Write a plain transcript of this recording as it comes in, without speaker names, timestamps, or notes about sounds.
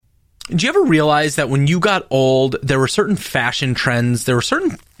Do you ever realize that when you got old, there were certain fashion trends, there were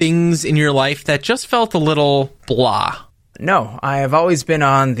certain things in your life that just felt a little blah? No, I have always been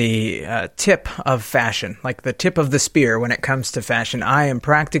on the tip of fashion, like the tip of the spear when it comes to fashion. I am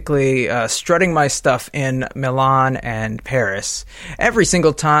practically strutting my stuff in Milan and Paris every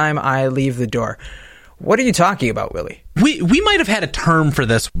single time I leave the door. What are you talking about, Willie? We might have had a term for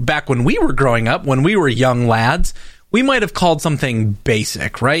this back when we were growing up, when we were young lads. We might have called something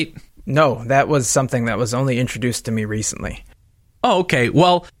basic, right? No, that was something that was only introduced to me recently. Oh, okay.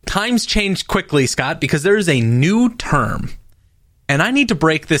 Well, times change quickly, Scott, because there is a new term, and I need to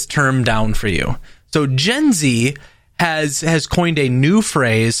break this term down for you. So Gen Z has coined a new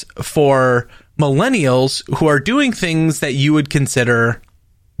phrase for millennials who are doing things that you would consider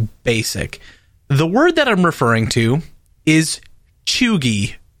basic. The word that I'm referring to is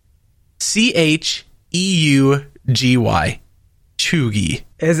cheugy. Cheugy. Cheugy.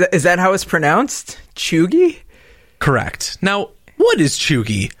 Is that how it's pronounced? Cheugy? Correct. Now, what is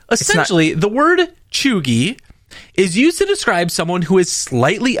cheugy? Essentially, the word cheugy is used to describe someone who is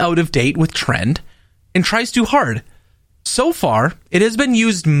slightly out of date with trend and tries too hard. So far, it has been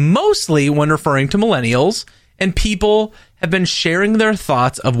used mostly when referring to millennials, and people have been sharing their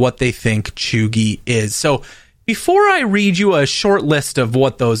thoughts of what they think cheugy is. So, before I read you a short list of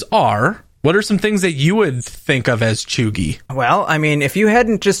what those are, what are some things that you would think of as cheugy? Well, I mean, if you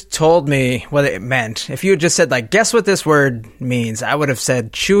hadn't just told me what it meant, if you had just said, like, guess what this word means, I would have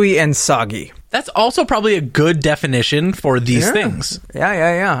said chewy and soggy. That's also probably a good definition for these things.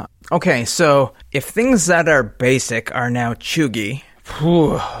 Yeah. Okay, so if things that are basic are now cheugy,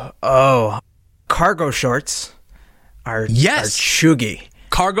 cargo shorts are cheugy.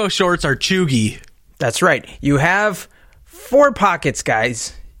 Cargo shorts are cheugy. That's right. You have 4 pockets,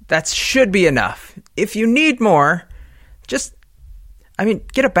 guys. That should be enough. If you need more, get a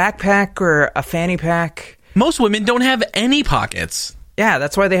backpack or a fanny pack. Most women don't have any pockets. Yeah,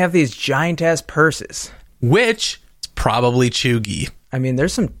 that's why they have these giant-ass purses. Which is probably cheugy. I mean,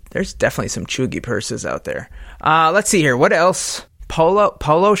 there's definitely some cheugy purses out there. Let's see here. What else?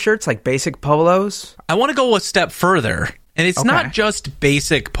 Polo shirts, like basic polos? I want to go a step further. And it's not just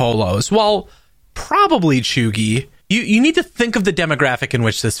basic polos. Well, probably cheugy. You need to think of the demographic in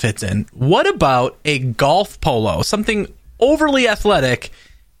which this fits in. What about a golf polo? Something overly athletic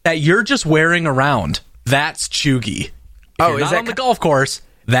that you're just wearing around. That's cheugy. If you're not on the golf course,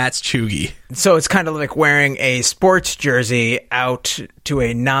 that's cheugy. So it's kind of like wearing a sports jersey out to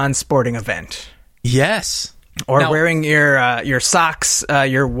a non-sporting event. Yes. Or wearing your socks,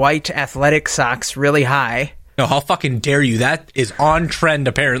 your white athletic socks really high. No, how fucking dare you? That is on trend,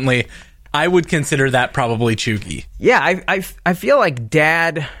 apparently. I would consider that probably cheugy. Yeah, I feel like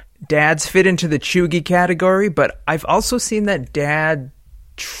dads fit into the cheugy category, but I've also seen that dad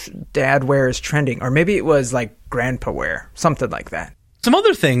wear is trending, or maybe it was like grandpa wear, something like that. Some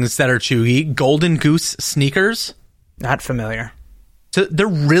other things that are cheugy: Golden Goose sneakers. Not familiar. So they're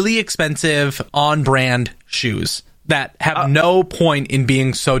really expensive, on-brand shoes that have no point in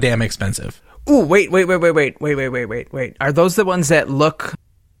being so damn expensive. Ooh, wait. Are those the ones that look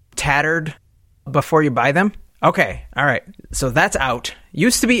tattered before you buy them? Okay, all right. So that's out.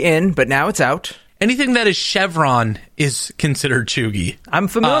 Used to be in, but now it's out. Anything that is chevron is considered cheugy. I'm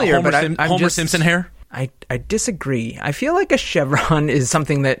familiar, but I'm Homer Simpson hair? I disagree. I feel like a chevron is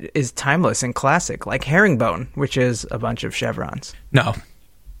something that is timeless and classic, like herringbone, which is a bunch of chevrons. No.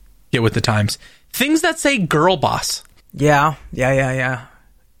 Get with the times. Things that say girl boss. Yeah.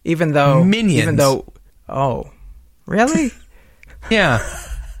 Even though... Minions. Oh, really? Yeah.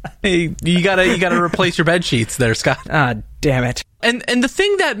 Hey, you gotta replace your bed sheets there, Scott. Ah, damn it. And the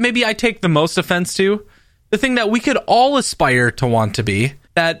thing that maybe I take the most offense to, the thing that we could all aspire to want to be,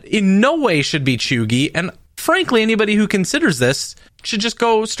 that in no way should be cheugy, and frankly, anybody who considers this should just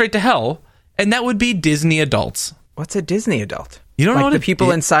go straight to hell, and that would be Disney adults. What's a Disney adult? You don't know what the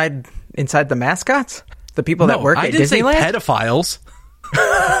people inside the mascots? The people that work at Disneyland? I didn't say pedophiles.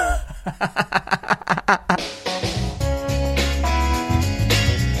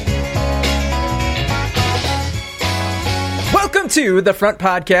 Welcome to the Front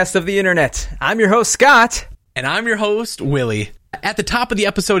Podcast of the Internet. I'm your host, Scott. And I'm your host, Willie. At the top of the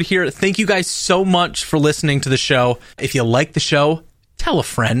episode here, thank you guys so much for listening to the show. If you like the show, tell a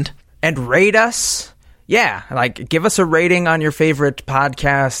friend. And rate us. Yeah, like give us a rating on your favorite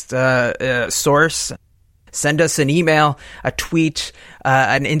podcast source. Send us an email, a tweet,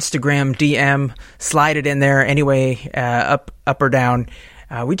 an Instagram DM. Slide it in there anyway, up or down.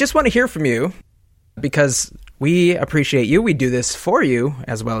 We just want to hear from you because we appreciate you. We do this for you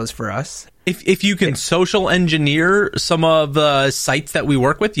as well as for us. If you can social engineer some of the sites that we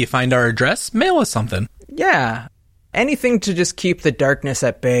work with, you find our address, mail us something. Yeah. Anything to just keep the darkness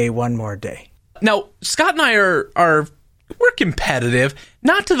at bay one more day. Now, Scott and I we're competitive,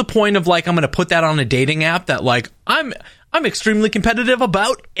 not to the point of like I'm going to put that on a dating app that like I'm extremely competitive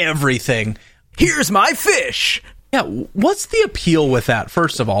about everything. Here's my fish. Yeah, what's the appeal with that?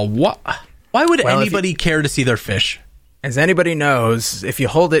 First of all, why would anybody care to see their fish? As anybody knows, if you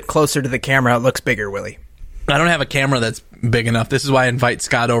hold it closer to the camera, it looks bigger, Willie. I don't have a camera that's big enough. This is why I invite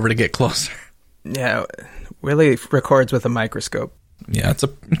Scott over to get closer. Yeah, Willie records with a microscope. Yeah, it's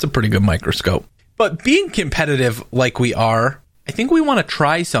a pretty good microscope. But being competitive like we are, I think we want to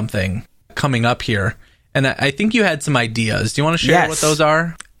try something coming up here. And I think you had some ideas. Do you want to share what those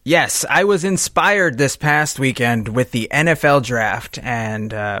are? Yes, I was inspired this past weekend with the NFL draft,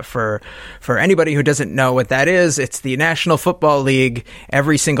 and for anybody who doesn't know what that is, it's the National Football League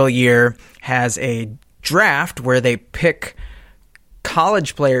every single year has a draft where they pick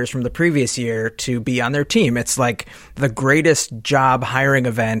college players from the previous year to be on their team. It's like the greatest job hiring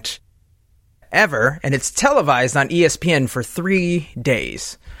event ever, and it's televised on ESPN for 3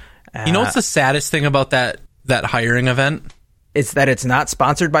 days. You know what's the saddest thing about that hiring event? It's that it's not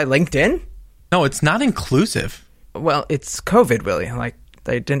sponsored by LinkedIn? No, it's not inclusive. Well, it's COVID, Willie. Like,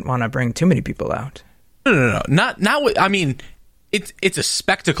 they didn't want to bring too many people out. No. Not I mean, it's a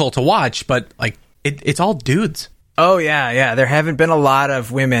spectacle to watch, but like it's all dudes. Oh, yeah. There haven't been a lot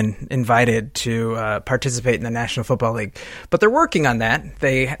of women invited to participate in the National Football League, but they're working on that.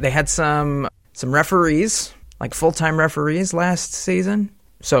 They had some referees, like full-time referees last season.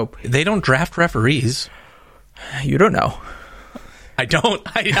 So they don't draft referees. You don't know. I don't.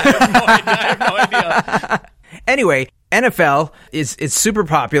 I have no idea. Anyway, NFL is super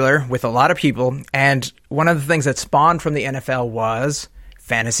popular with a lot of people, and one of the things that spawned from the NFL was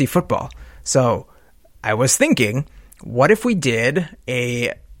fantasy football. So I was thinking, what if we did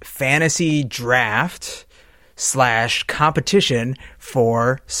a fantasy draft / competition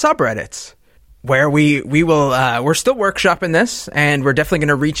for subreddits? Where we will, we're still workshopping this, and we're definitely going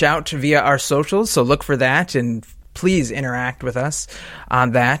to reach out via our socials, so look for that, and please interact with us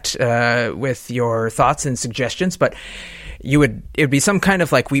on that with your thoughts and suggestions. But it would be some kind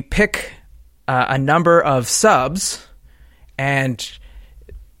of like we pick a number of subs, and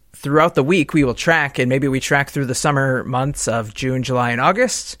throughout the week we will track, and maybe we track through the summer months of June, July, and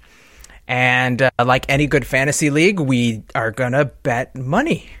August. And like any good fantasy league, we are going to bet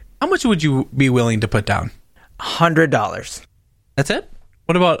money. How much would you be willing to put down? $100. That's it?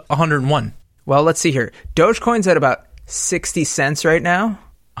 What about 101? Well, let's see here. Dogecoin's at about 60 cents right now.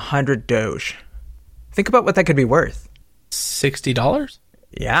 100 Doge. Think about what that could be worth. $60?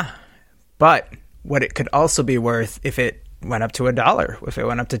 Yeah. But what it could also be worth if it went up to $1, if it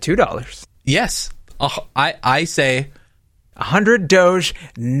went up to $2. Yes. I say 100 Doge,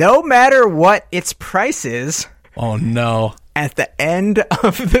 no matter what its price is. Oh, no. At the end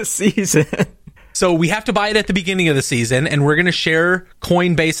of the season. So we have to buy it at the beginning of the season, and we're going to share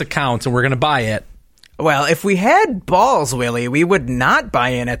Coinbase accounts, and we're going to buy it. Well, if we had balls, Willie, we would not buy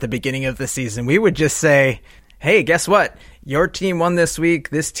in at the beginning of the season. We would just say, hey, guess what? Your team won this week,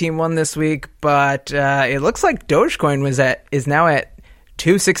 this team won this week, but it looks like Dogecoin is now at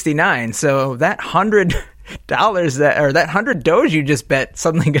 $269. So that $100 that 100 Doge you just bet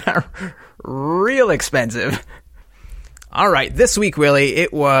suddenly got real expensive. All right, this week, Willie,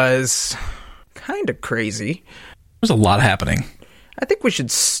 it was kind of crazy. There's a lot happening. I think we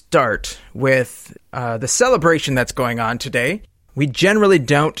should start with the celebration that's going on today. We generally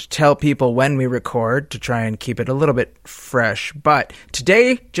don't tell people when we record to try and keep it a little bit fresh, but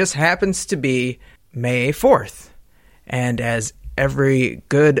today just happens to be May 4th. And as every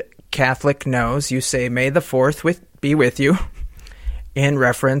good Catholic knows, you say May the 4th be with you in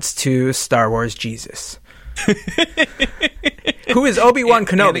reference to Star Wars Jesus. Who is Obi-Wan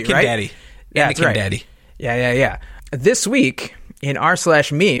Kenobi, Anakin right? Daddy. Yeah, Anakin that's right. Daddy. Yeah. This week, in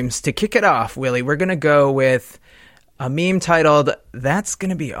r/memes, to kick it off, Willie, we're going to go with a meme titled, That's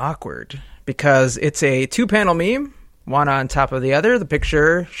Gonna Be Awkward, because it's a 2-panel meme, one on top of the other. The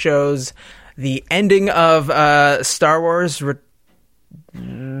picture shows the ending of Star Wars.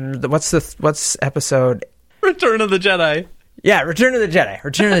 What's episode? Return of the Jedi. Yeah, Return of the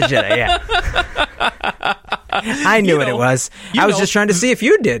Jedi, yeah. I knew what it was. I was just trying to see if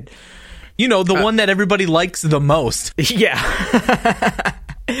you did. You know, the one that everybody likes the most. Yeah.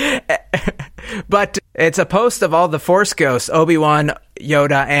 But it's a post of all the Force ghosts, Obi-Wan,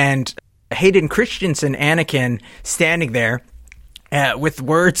 Yoda, and Hayden Christensen, Anakin, standing there with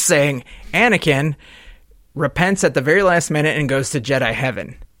words saying, Anakin repents at the very last minute and goes to Jedi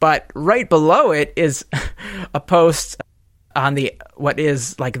heaven. But right below it is a post on what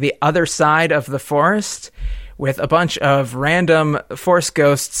is like the other side of the forest with a bunch of random Force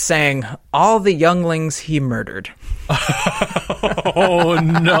ghosts saying, "All the younglings he murdered." Oh,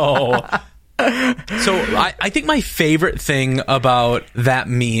 no. So I think my favorite thing about that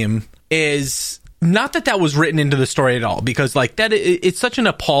meme is not that was written into the story at all, because like that it's such an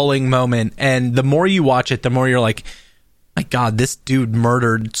appalling moment, and the more you watch it, the more you're like, my God, this dude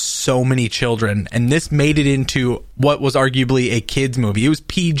murdered so many children, and this made it into what was arguably a kids movie. It was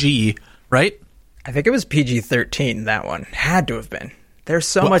PG, right? I think it was PG-13, that one. Had to have been. There's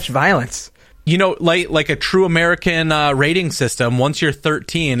so much violence. You know, like a true American rating system, once you're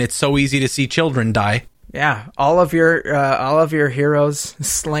 13, it's so easy to see children die. Yeah, all of your heroes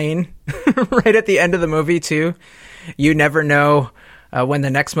slain right at the end of the movie, too. You never know when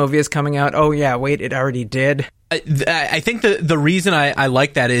the next movie is coming out. Oh, yeah, wait, it already did. I think the reason I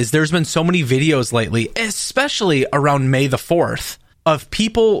like that is there's been so many videos lately, especially around May the 4th, of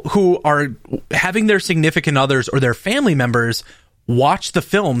people who are having their significant others or their family members watch the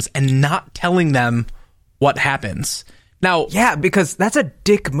films and not telling them what happens. Now, yeah, because that's a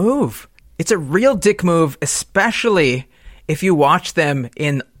dick move. It's a real dick move, especially if you watch them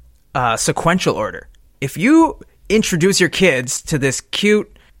in sequential order. If you introduce your kids to this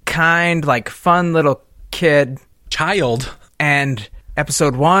cute, kind, like fun little child, and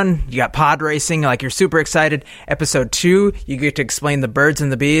episode 1, you got pod racing, like you're super excited. Episode 2, you get to explain the birds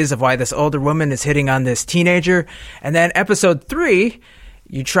and the bees of why this older woman is hitting on this teenager. And then episode 3,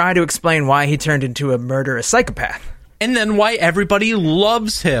 you try to explain why he turned into a murderous psychopath. And then why everybody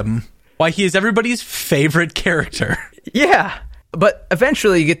loves him. Why he is everybody's favorite character. Yeah. But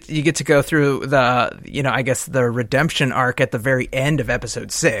eventually you get to go through the redemption arc at the very end of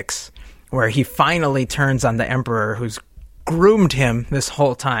episode 6, where he finally turns on the Emperor, who's groomed him this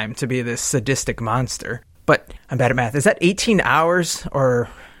whole time to be this sadistic monster. But I'm bad at math. Is that 18 hours or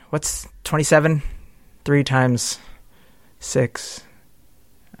what's 27? 3 times 6.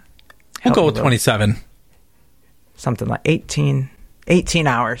 We'll go with 27. Something like 18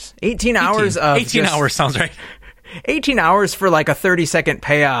 hours. 18 hours of 18 hours sounds right. 18 hours for like a 30-second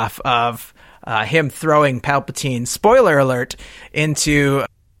payoff of him throwing Palpatine, spoiler alert, into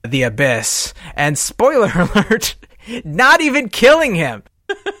the abyss. And spoiler alert, not even killing him.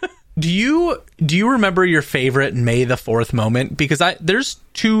 Do you remember your favorite May the 4th moment? Because there's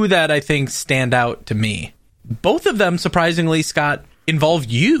 2 that I think stand out to me. Both of them, surprisingly, Scott, involve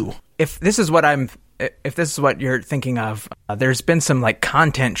you. If this is what you're thinking of, there's been some like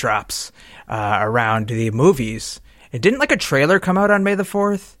content drops around the movies. Didn't like a trailer come out on May the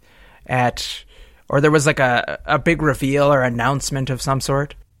 4th or there was like a big reveal or announcement of some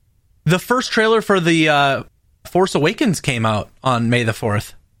sort? The first trailer for the Force Awakens came out on May the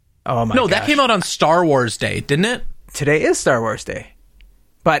 4th. Oh my! No, that came out on Star Wars Day, didn't it? Today is Star Wars Day,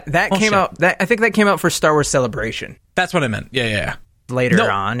 but that came out. I think that came out for Star Wars Celebration. That's what I meant. Yeah. Later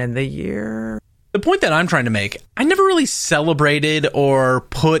on in the year. The point that I'm trying to make, I never really celebrated or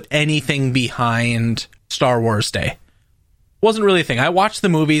put anything behind Star Wars Day. Wasn't really a thing. I watched the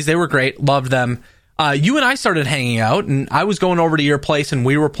movies. They were great. Loved them. You and I started hanging out, and I was going over to your place, and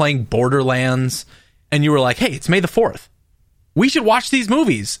we were playing Borderlands, and you were like, hey, it's May the 4th. We should watch these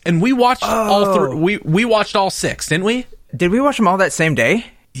movies. And we watched all 3. We watched all 6, didn't we? Did we watch them all that same day?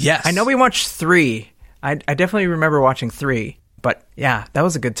 Yes. I know we watched 3. I definitely remember watching 3. But yeah, that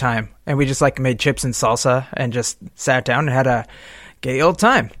was a good time. And we just like made chips and salsa and just sat down and had a gay old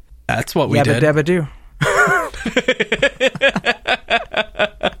time. That's what we did. Yabba dabba do.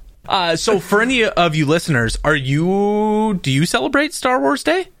 So for any of you listeners, do you celebrate Star Wars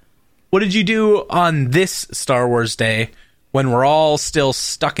Day? What did you do on this Star Wars Day when we're all still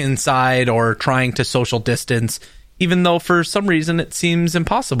stuck inside or trying to social distance, even though for some reason it seems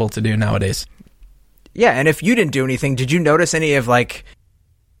impossible to do nowadays? Yeah, and if you didn't do anything, did you notice any of like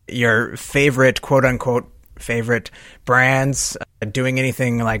your favorite, quote unquote, favorite brands doing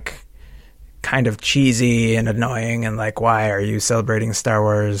anything like kind of cheesy and annoying and like, why are you celebrating Star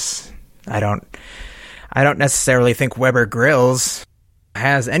Wars? I don't necessarily think Weber Grills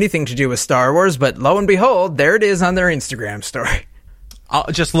has anything to do with Star Wars, but lo and behold, there it is on their Instagram story.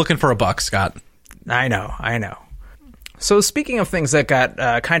 Just looking for a buck, Scott. I know. So speaking of things that got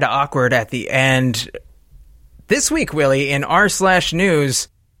kind of awkward at the end, this week, Willie, in r/news,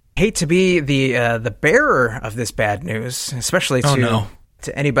 hate to be the bearer of this bad news, especially to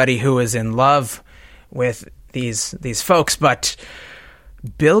anybody who is in love with these folks, but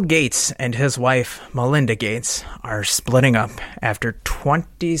Bill Gates and his wife, Melinda Gates, are splitting up after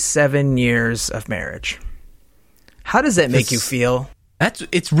 27 years of marriage. How does that make you feel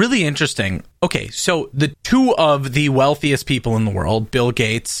It's really interesting. Okay, so the two of the wealthiest people in the world, Bill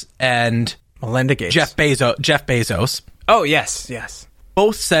Gates and Melinda Gates. Jeff Bezos. Oh, yes.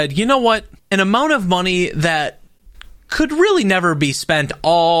 Both said, you know what? An amount of money that could really never be spent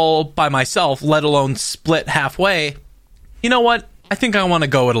all by myself, let alone split halfway. You know what? I think I want to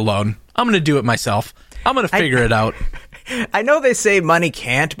go it alone. I'm going to do it myself. I'm going to figure it out. I know they say money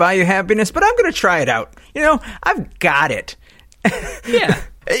can't buy you happiness, but I'm going to try it out. I've got it. Yeah.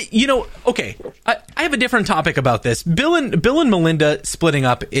 Okay. I have a different topic about this. Bill and Melinda splitting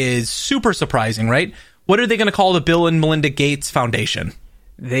up is super surprising, right? What are they going to call the Bill and Melinda Gates Foundation?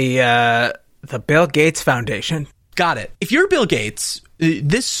 The Bill Gates Foundation. Got it. If you're Bill Gates,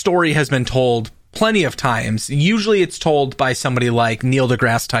 this story has been told plenty of times. Usually it's told by somebody like Neil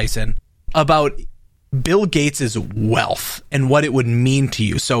deGrasse Tyson about Bill Gates' wealth and what it would mean to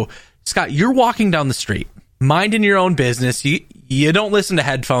you. So, Scott, you're walking down the street, minding your own business. You don't listen to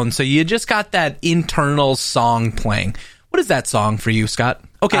headphones, so you just got that internal song playing. What is that song for you, Scott?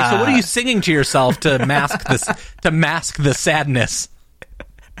 Okay, so what are you singing to yourself to mask this? To mask the sadness?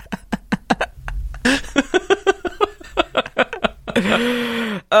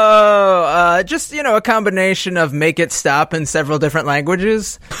 Just a combination of "Make It Stop" in several different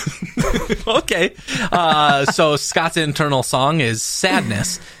languages. Okay, so Scott's internal song is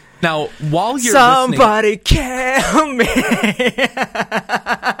sadness. Now, while you're somebody kill me.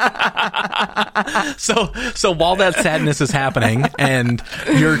 So while that sadness is happening and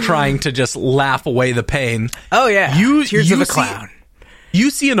you're trying to just laugh away the pain. Oh yeah, tears of a clown. You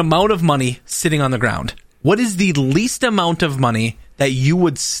see an amount of money sitting on the ground. What is the least amount of money that you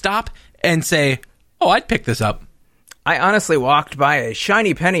would stop and say, "Oh, I'd pick this up"? I honestly walked by a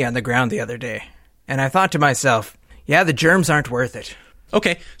shiny penny on the ground the other day, and I thought to myself, "Yeah, the germs aren't worth it."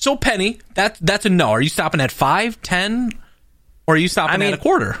 Okay, so penny, that's a no. Are you stopping at 5, 10, or are you stopping at a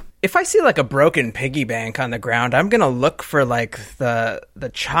quarter? If I see like a broken piggy bank on the ground, I'm gonna look for like the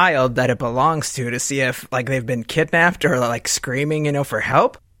child that it belongs to see if like they've been kidnapped or like screaming, for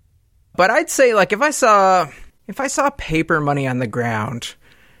help. But I'd say like if I saw paper money on the ground,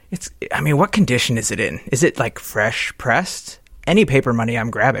 what condition is it in? Is it like fresh pressed? Any paper money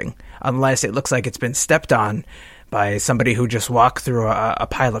I'm grabbing, unless it looks like it's been stepped on by somebody who just walked through a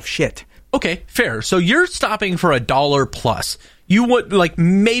pile of shit. Okay, fair. So you're stopping for $1 plus. You would like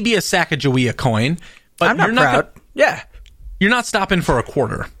maybe a Sacagawea coin, but I'm not proud. Yeah. You're not stopping for a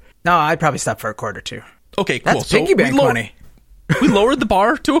quarter. No, I'd probably stop for a quarter too. Okay, cool. That's piggy bank money. We lowered the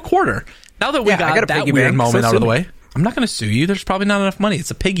bar to a quarter. Now that we got that weird moment out of the way, I'm not going to sue you. There's probably not enough money.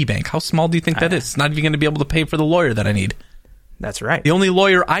 It's a piggy bank. How small do you think that is? It's not even going to be able to pay for the lawyer that I need. That's right. The only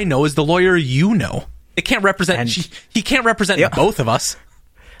lawyer I know is the lawyer you know. It can't represent. He can't represent both of us.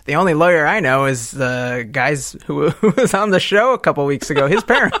 The only lawyer I know is the guys who was on the show a couple weeks ago. His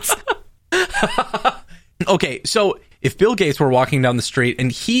parents. Okay, so if Bill Gates were walking down the street and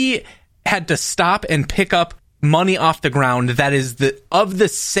he had to stop and pick up money off the ground that is of the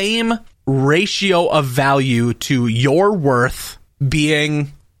same ratio of value to your worth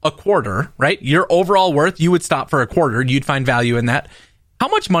being a quarter, right? Your overall worth, you would stop for a quarter. You'd find value in that. How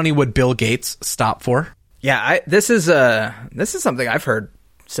much money would Bill Gates stop for? Yeah, this is something I've heard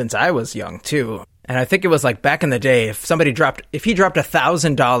since I was young too, and I think it was like back in the day. If he dropped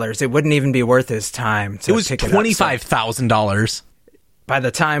 $1,000, it wouldn't even be worth his time. It was $25,000. By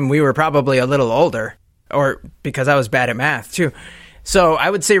the time we were probably a little older, or because I was bad at math too. So I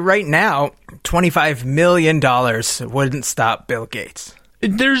would say right now, $25 million wouldn't stop Bill Gates.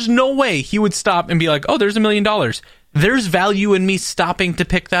 There's no way he would stop and be like, "Oh, there's $1 million. There's value in me stopping to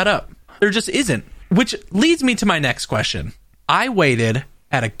pick that up." There just isn't. Which leads me to my next question. I waited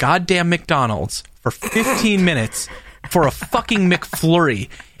at a goddamn McDonald's for 15 minutes for a fucking McFlurry,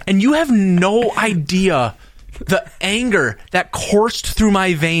 and you have no idea the anger that coursed through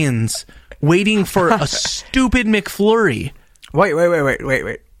my veins waiting for a stupid McFlurry.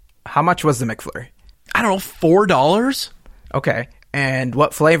 Wait. How much was the McFlurry? I don't know, $4? Okay. And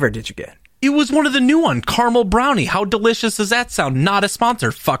what flavor did you get? It was one of the new one, caramel brownie. How delicious does that sound? Not a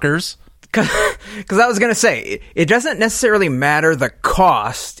sponsor, fuckers. Because I was going to say, it doesn't necessarily matter the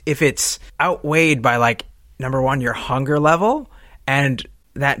cost if it's outweighed by, like, number one, your hunger level and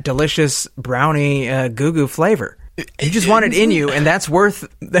that delicious brownie goo goo flavor. You just want it in you, and that's worth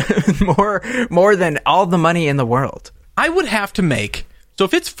more than all the money in the world. I would have to make, so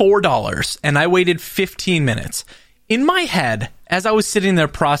if it's $4 and I waited 15 minutes, in my head, as I was sitting there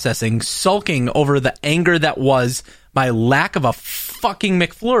processing, sulking over the anger that was my lack of a fucking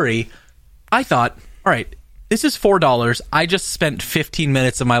McFlurry, I thought, all right, this is $4. I just spent 15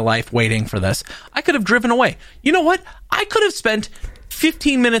 minutes of my life waiting for this. I could have driven away. You know what? I could have spent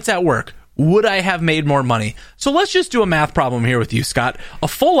 15 minutes at work, would I have made more money? So let's just do a math problem here with you, Scott. A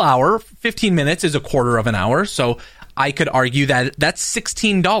full hour, 15 minutes is a quarter of an hour. So I could argue that that's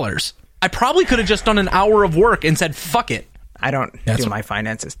 $16. I probably could have just done an hour of work and said, fuck it. I don't do my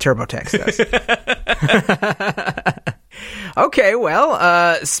finances. TurboTax does. Okay,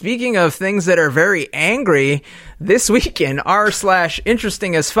 well, speaking of things that are very angry, this week in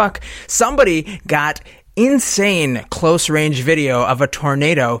r/interesting as fuck, somebody got insane close-range video of a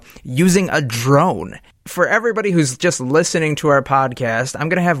tornado using a drone. For everybody who's just listening to our podcast, I'm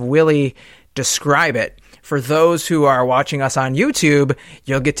going to have Willie describe it. For those who are watching us on YouTube,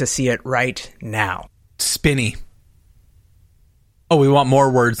 you'll get to see it right now. Spinny. Oh, we want more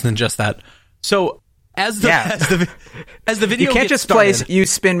words than just that. So, as the video you can't gets just started, play "You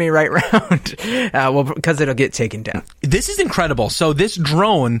Spin Me Right Round," well, because it'll get taken down. This is incredible. So this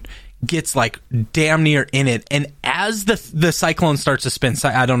drone gets like damn near in it, and as the cyclone starts to spin,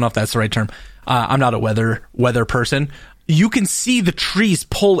 I don't know if that's the right term. I'm not a weather person. You can see the trees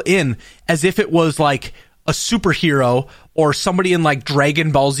pull in as if it was like a superhero or somebody in like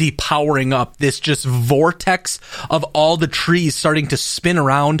Dragon Ball Z powering up this just vortex of all the trees starting to spin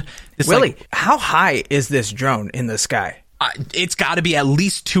around. Willie, how high is this drone in the sky? It's got to be at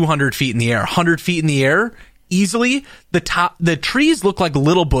least 200 feet in the air, 100 feet in the air, easily. The trees look like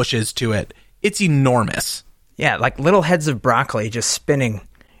little bushes to it. It's enormous. Yeah, like little heads of broccoli just spinning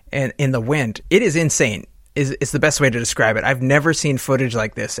in the wind. It is insane. Is the best way to describe it. I've never seen footage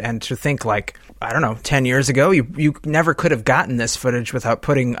like this, and to think like, I don't know, 10 years ago, you never could have gotten this footage without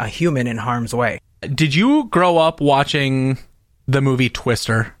putting a human in harm's way. Did you grow up watching the movie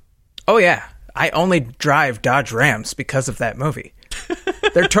Twister? Oh yeah, I only drive Dodge Rams because of that movie.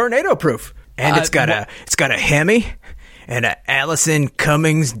 They're tornado proof, and it's got a Hemi and a Allison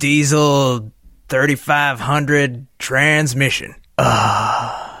Cummins diesel 3500 transmission.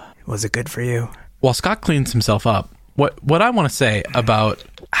 Was it good for you? While Scott cleans himself up, what I want to say about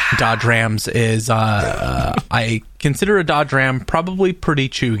Dodge Rams is I consider a Dodge Ram probably pretty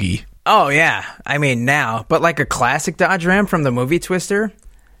chuggy. Oh, yeah. I mean, now. But like a classic Dodge Ram from the movie Twister,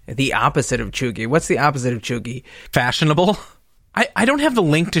 the opposite of chuggy. What's the opposite of chuggy? Fashionable. I don't have the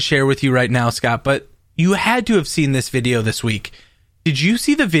link to share with you right now, Scott, but you had to have seen this video this week. Did you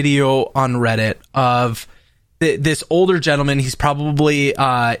see the video on Reddit of this older gentleman? He's probably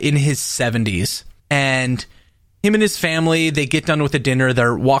in his 70s. And him and his family, they get done with the dinner.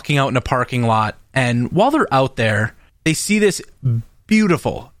 They're walking out in a parking lot. And while they're out there, they see this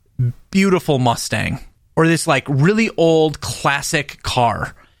beautiful, beautiful Mustang. Or this like really old classic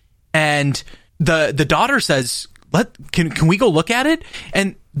car. And the daughter says, can we go look at it?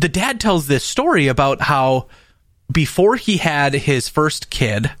 And the dad tells this story about how before he had his first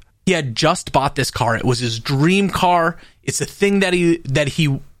kid, he had just bought this car. It was his dream car. It's the thing that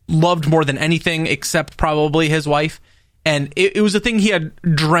he loved more than anything except probably his wife. And it was a thing he had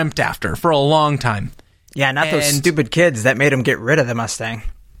dreamt after for a long time. Yeah, not those stupid kids that made him get rid of the Mustang.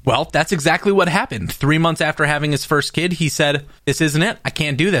 Well, that's exactly what happened. 3 months after having his first kid, he said, this isn't it. I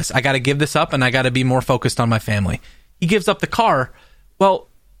can't do this. I got to give this up, and I got to be more focused on my family. He gives up the car. Well,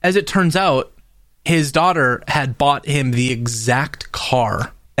 as it turns out, his daughter had bought him the exact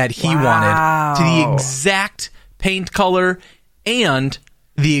car that he wanted, to the exact paint color and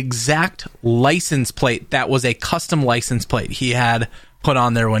the exact license plate that was a custom license plate he had put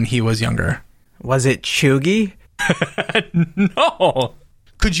on there when he was younger. Was it chuggy? No.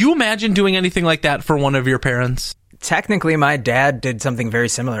 Could you imagine doing anything like that for one of your parents? Technically, my dad did something very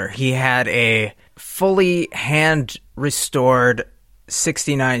similar. He had a fully hand-restored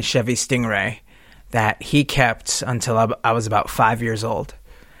 69 Chevy Stingray that he kept until I was about 5 years old.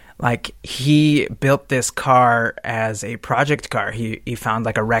 Like, he built this car as a project car. He found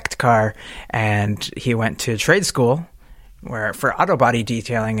like a wrecked car, and he went to trade school for auto body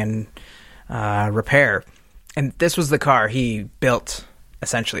detailing and repair. And this was the car he built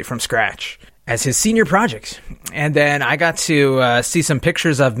essentially from scratch as his senior project. And then I got to see some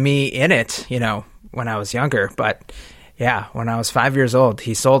pictures of me in it, when I was younger. But yeah, when I was 5 years old,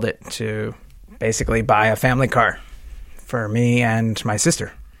 he sold it to basically buy a family car for me and my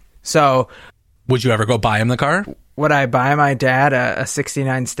sister. So, would you ever go buy him the car? Would I buy my dad a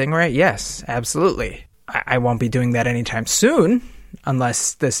 69 Stingray? Yes, absolutely. I won't be doing that anytime soon,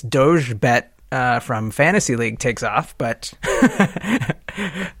 unless this Doge bet from Fantasy League takes off. But,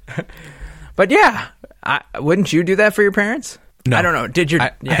 but yeah, wouldn't you do that for your parents? No, I don't know. Did you?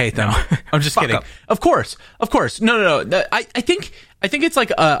 I hate them. No. I'm just kidding. Up. Of course. No. I think it's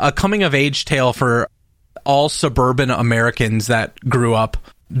like a coming of age tale for all suburban Americans that grew up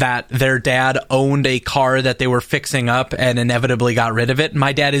that their dad owned a car that they were fixing up and inevitably got rid of it.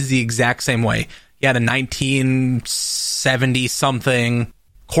 My dad is the exact same way. He had a 1970 something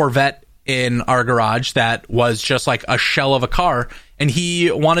Corvette in our garage that was just like a shell of a car, and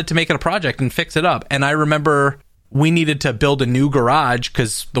he wanted to make it a project and fix it up. And I remember we needed to build a new garage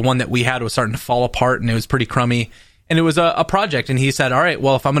because the one that we had was starting to fall apart and it was pretty crummy, and it was a project. And he said, all right,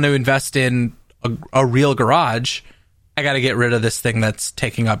 well, if I'm going to invest in a real garage, I got to get rid of this thing that's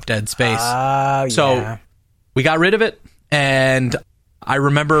taking up dead space. So we got rid of it, and I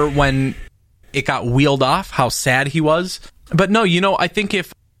remember when it got wheeled off, how sad he was. But no, I think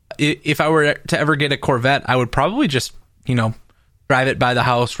if I were to ever get a Corvette, I would probably just, drive it by the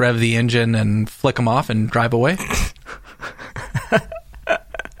house, rev the engine, and flick them off and drive away.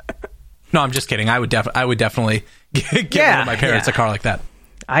 No, I'm just kidding. I would definitely give one of my parents a car like that.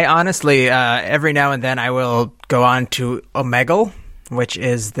 I honestly, every now and then, I will go on to Omegle, which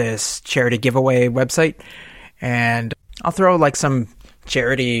is this charity giveaway website, and I'll throw like some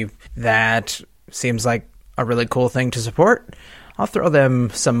charity that seems like a really cool thing to support. I'll throw them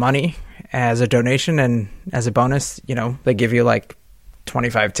some money as a donation, and as a bonus, they give you like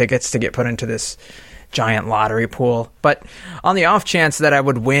 25 tickets to get put into this giant lottery pool. But on the off chance that I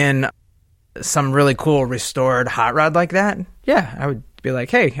would win some really cool restored hot rod like that, I would be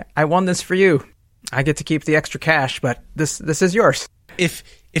like, hey, I won this for you. I get to keep the extra cash, but this is yours. If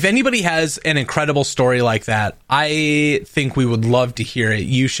anybody has an incredible story like that, I think we would love to hear it.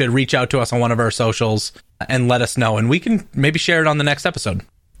 You should reach out to us on one of our socials and let us know, and we can maybe share it on the next episode.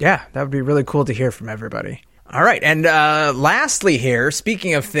 Yeah, that would be really cool to hear from everybody. All right, and lastly here,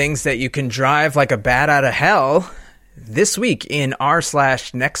 speaking of things that you can drive like a bat out of hell, this week in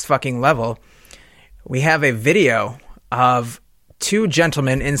r/next fucking level, we have a video of two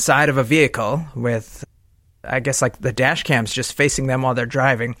gentlemen inside of a vehicle with, I guess, like the dash cams just facing them while they're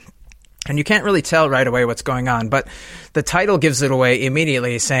driving. And you can't really tell right away what's going on, but the title gives it away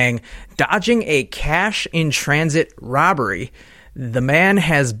immediately, saying, "Dodging a cash-in-transit robbery. The man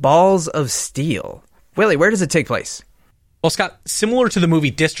has balls of steel." Willie, where does it take place? Well, Scott, similar to the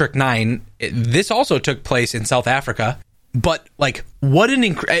movie District 9, this also took place in South Africa. But like, what an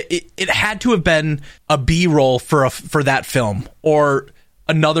it had to have been a B-roll for that film, or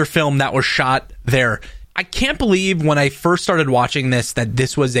another film that was shot there. I can't believe when I first started watching this that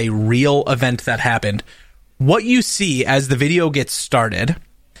this was a real event that happened. What you see as the video gets started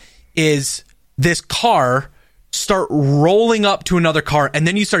is this car start rolling up to another car, and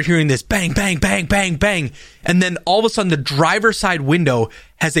then you start hearing this bang, bang, bang, bang, bang, and then all of a sudden the driver's side window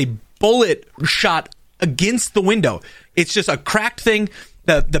has a bullet shot against the window. It's just a cracked thing.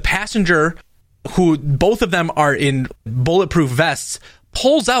 The passenger, who both of them are in bulletproof vests,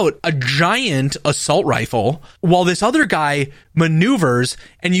 pulls out a giant assault rifle while this other guy maneuvers,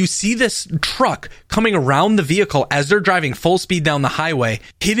 and you see this truck coming around the vehicle as they're driving full speed down the highway,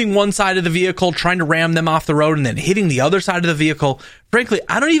 hitting one side of the vehicle, trying to ram them off the road, and then hitting the other side of the vehicle. Frankly,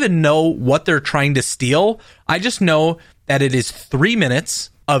 I don't even know what they're trying to steal. I just know that it is 3 minutes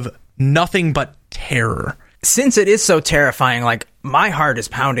of nothing but terror. Since it is so terrifying, like, my heart is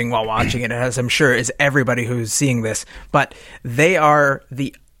pounding while watching it, as I'm sure is everybody who's seeing this, but they are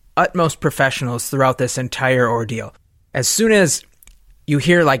the utmost professionals throughout this entire ordeal. As soon as you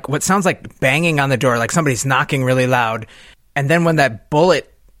hear like what sounds like banging on the door, like somebody's knocking really loud, and then when that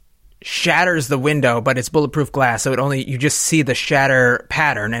bullet shatters the window, but it's bulletproof glass, so you just see the shatter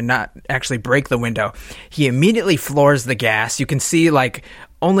pattern and not actually break the window, he immediately floors the gas. You can see like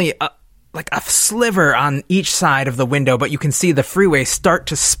only a sliver on each side of the window, but you can see the freeway start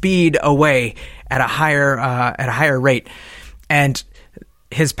to speed away at a higher rate. And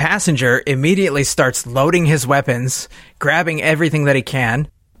his passenger immediately starts loading his weapons, grabbing everything that he can,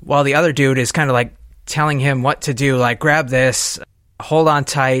 while the other dude is kind of like telling him what to do, like, grab this, hold on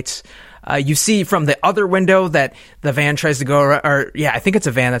tight. You see from the other window that the van tries to go, I think it's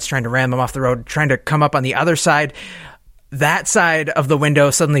a van that's trying to ram them off the road, trying to come up on the other side. That side of the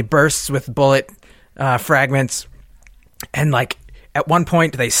window suddenly bursts with bullet fragments. And like at one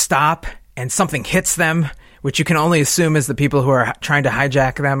point they stop and something hits them, which you can only assume is the people who are trying to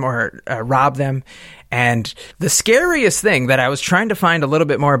hijack them or rob them. And the scariest thing that I was trying to find a little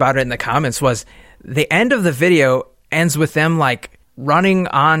bit more about it in the comments was the end of the video ends with them like running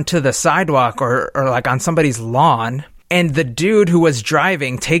onto the sidewalk or like on somebody's lawn. And the dude who was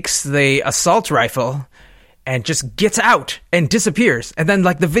driving takes the assault rifle and just gets out and disappears. And then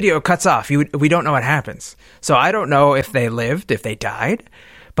like the video cuts off. We don't know what happens. So I don't know if they lived, if they died.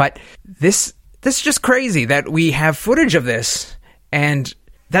 But this is just crazy that we have footage of this and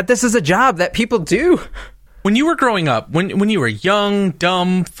that this is a job that people do. When you were growing up, when you were young,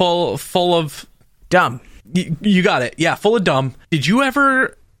 dumb, full of Dumb. you got it. Yeah, full of dumb. Did you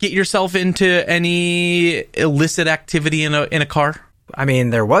ever get yourself into any illicit activity in a car? I mean,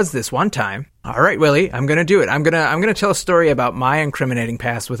 there was this one time. All right, Willie, I'm going to do it. I'm going to tell a story about my incriminating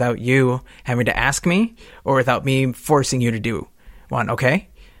past without you having to ask me or without me forcing you to do one, okay?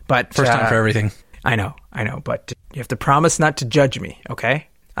 But First time for everything. I know, but you have to promise not to judge me, okay?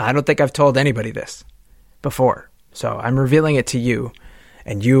 I don't think I've told anybody this before, so I'm revealing it to you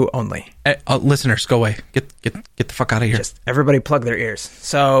and you only. Listeners, go away. Get the fuck out of here. Just everybody plug their ears.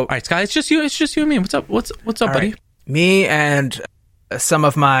 So, all right, Scott, it's just you and me. What's up? What's up, buddy? Right. Me and some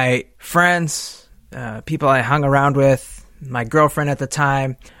of my friends, people I hung around with, my girlfriend at the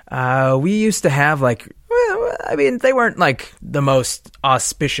time, we used to have they weren't like the most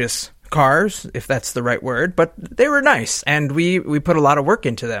auspicious cars, if that's the right word, but they were nice, and we put a lot of work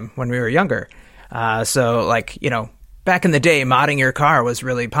into them when we were younger. So back in the day, modding your car was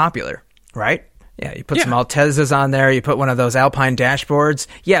really popular, right? Yeah, you put some Altezas on there, you put one of those Alpine dashboards.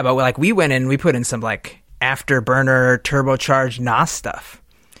 Yeah, but we went in, we put in some afterburner turbocharged NOS stuff.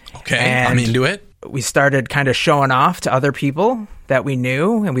 Okay, I'm into it. We started kind of showing off to other people that we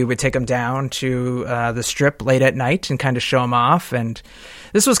knew, and we would take them down to the strip late at night and kind of show them off. And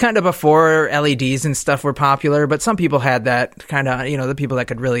this was kind of before LEDs and stuff were popular, but some people had that kind of, the people that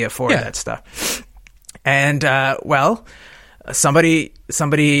could really afford that stuff. And, somebody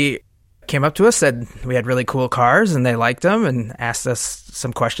came up to us, said we had really cool cars and they liked them and asked us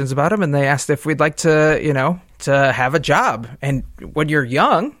some questions about them. And they asked if we'd like to, to have a job. And when you're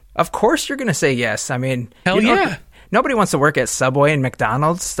young, of course you're going to say yes. I mean, hell yeah. Nobody wants to work at Subway and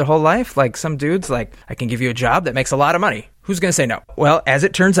McDonald's their whole life. Like some dude's like, I can give you a job that makes a lot of money. Who's going to say no? Well, as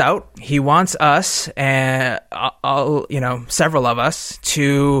it turns out, he wants us and several of us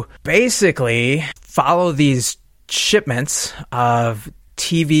to basically follow these shipments of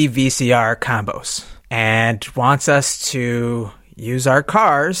TV VCR combos and wants us to use our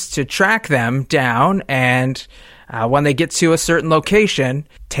cars to track them down and when they get to a certain location,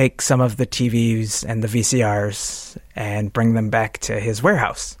 take some of the TVs and the VCRs and bring them back to his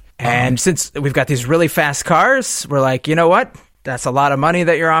warehouse. And since we've got these really fast cars, we're like, you know what? That's a lot of money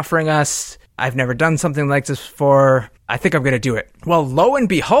that you're offering us. I've never done something like this before. I think I'm going to do it. Well, lo and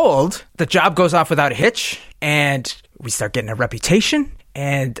behold, the job goes off without a hitch and we start getting a reputation.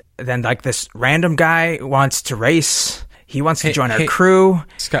 And then this random guy wants to race. He wants to join our crew.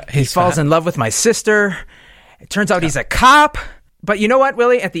 Scott, he falls in love with my sister. It turns out he's a cop. But you know what,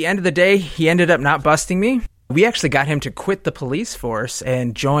 Willie? At the end of the day, he ended up not busting me. We actually got him to quit the police force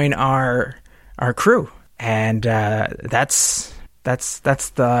and join our crew. And that's how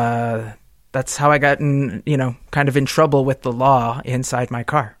I got kind of in trouble with the law inside my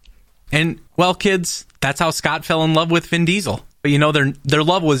car. And well, kids, that's how Scott fell in love with Vin Diesel. But their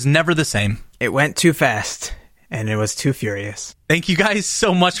love was never the same. It went too fast. And it was too furious. Thank you guys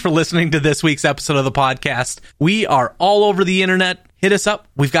so much for listening to this week's episode of the podcast. We are all over the internet. Hit us up.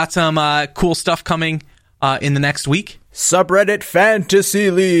 We've got some cool stuff coming in the next week. Subreddit Fantasy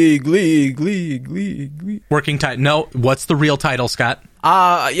League. Working title. No, what's the real title, Scott?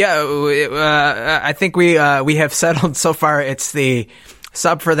 I think we have settled so far. It's the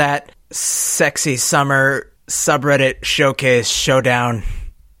sub for that sexy summer subreddit showcase showdown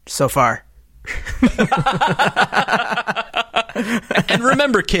so far. And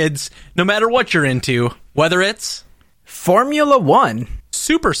remember, kids, no matter what you're into, whether it's Formula One,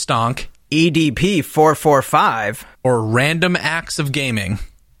 Super Stonk, EDP 445, or random acts of gaming,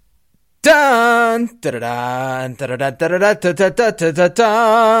 Dun, there's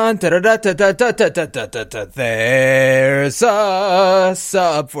a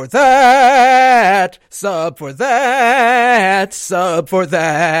sub for that, sub for that, sub for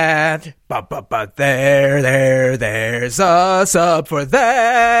that. But there's a sub for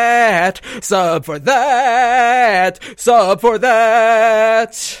that, sub for that, sub for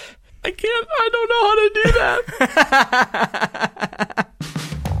that. I don't know how to do that.